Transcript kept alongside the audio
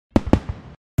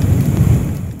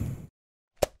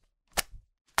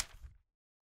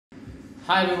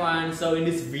Hi everyone, so in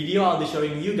this video I'll be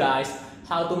showing you guys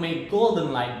how to make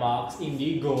golden light box in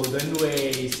the golden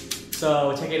ways.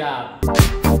 So check it out.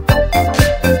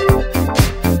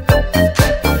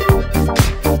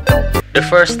 The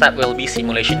first step will be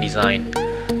simulation design.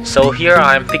 So here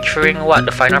I'm picturing what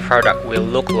the final product will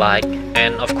look like,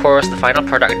 and of course the final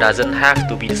product doesn't have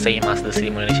to be the same as the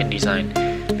simulation design,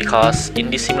 because in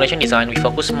the simulation design we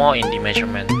focus more in the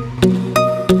measurement.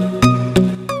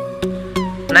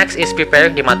 Next is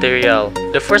preparing the material.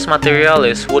 The first material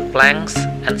is wood planks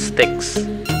and sticks.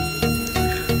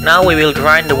 Now we will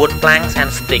grind the wood planks and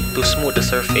stick to smooth the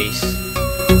surface.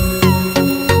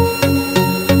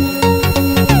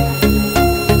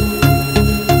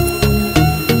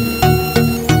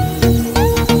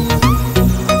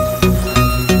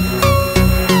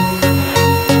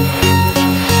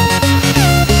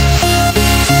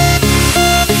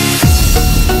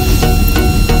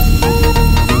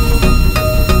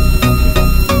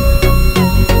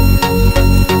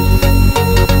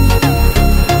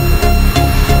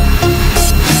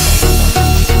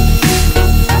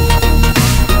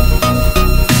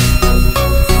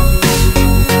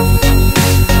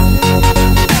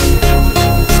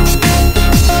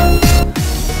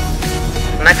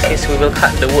 Next is we will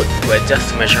cut the wood to adjust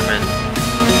the measurement.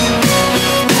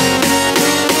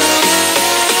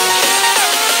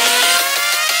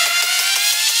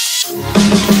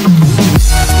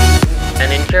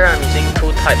 And in here I'm using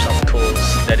two types of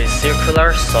tools, that is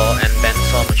circular saw and bend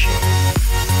saw machine.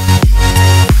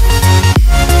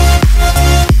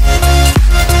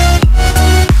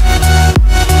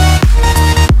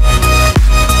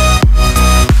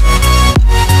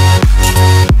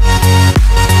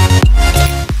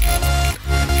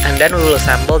 Then we will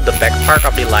assemble the back part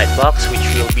of the light box, which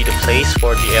will be the place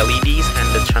for the LEDs and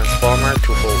the transformer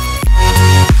to hold.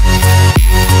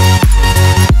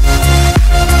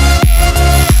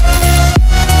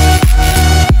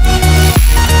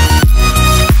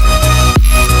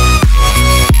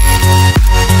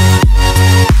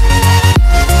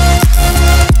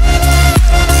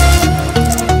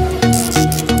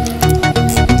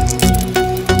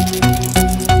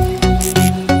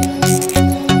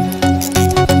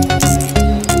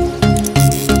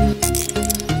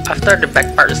 After the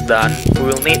back part is done, we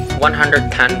will need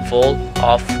 110 volt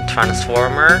of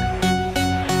transformer,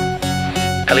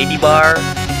 LED bar,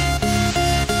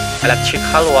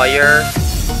 electrical wire,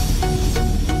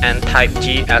 and Type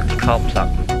G electrical plug.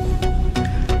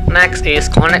 Next is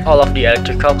connect all of the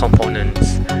electrical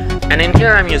components. And in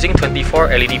here I'm using 24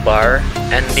 LED bar,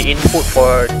 and the input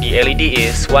for the LED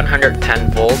is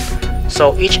 110 volt,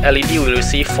 so each LED will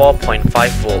receive 4.5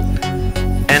 volt.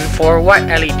 And for white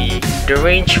LED, the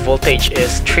range voltage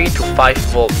is 3 to 5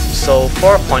 volts, so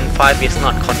 4.5 is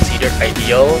not considered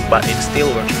ideal, but it's still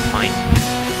working fine.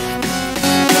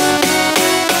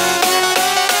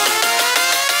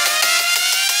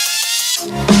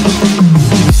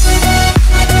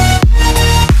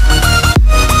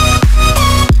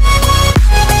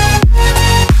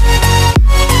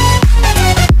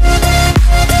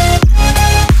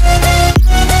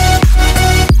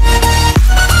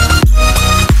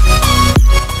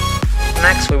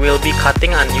 Next, we will be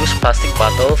cutting unused plastic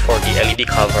bottle for the LED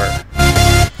cover.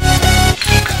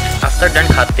 After done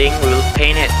cutting, we will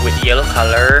paint it with yellow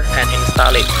color and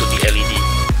install it to the LED.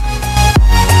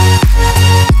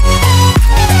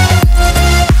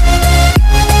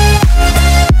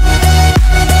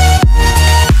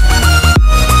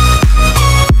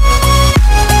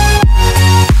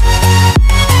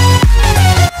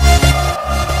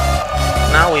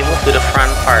 Now we move to the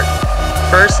front part.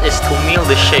 First is to mill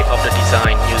the shape of the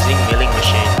design using milling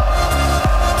machine.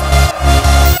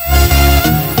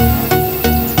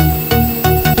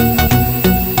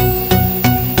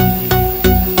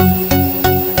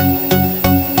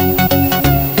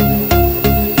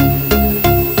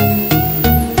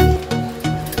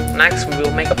 Next, we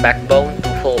will make a backbone to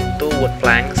hold two wood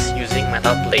planks using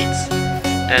metal plates.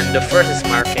 And the first is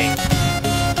marking.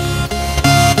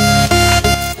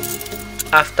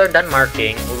 After done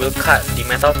marking, we will cut the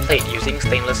metal plate using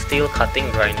stainless steel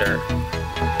cutting grinder.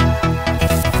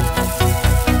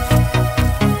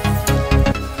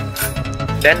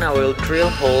 Then I will drill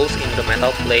holes in the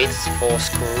metal plates for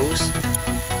screws,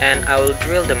 and I will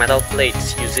drill the metal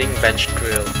plates using bench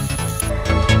drill.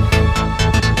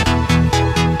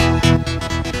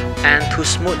 And to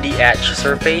smooth the edge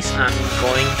surface, I'm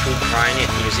going to grind it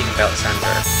using belt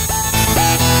sander.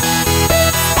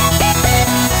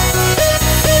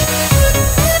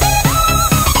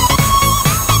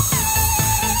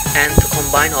 And to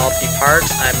combine all of the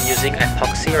parts, I'm using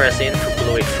epoxy resin to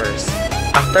glue it first.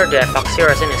 After the epoxy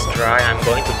resin is dry, I'm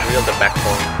going to drill the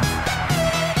backbone.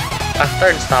 After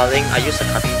installing, I use a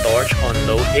cutting torch on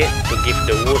low heat to give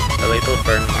the wood a little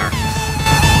burn marks.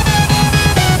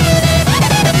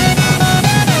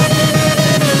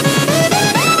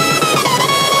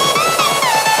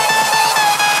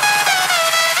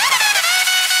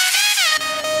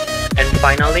 And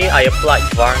finally, I applied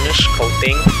varnish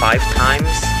coating 5 times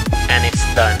and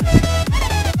it's done.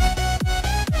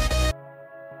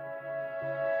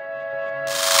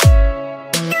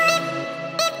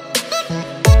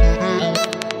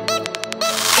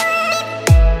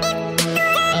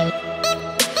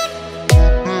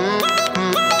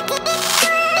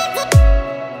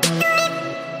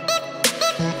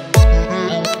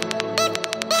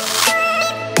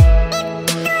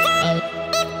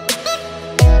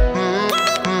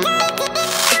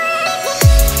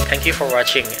 Thank you for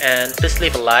watching, and please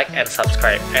leave a like and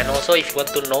subscribe. And also, if you want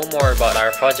to know more about our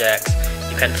projects,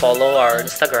 you can follow our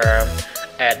Instagram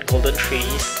at Golden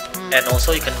Trees, and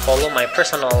also you can follow my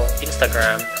personal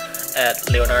Instagram at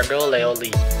Leonardo Leo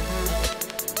Lee.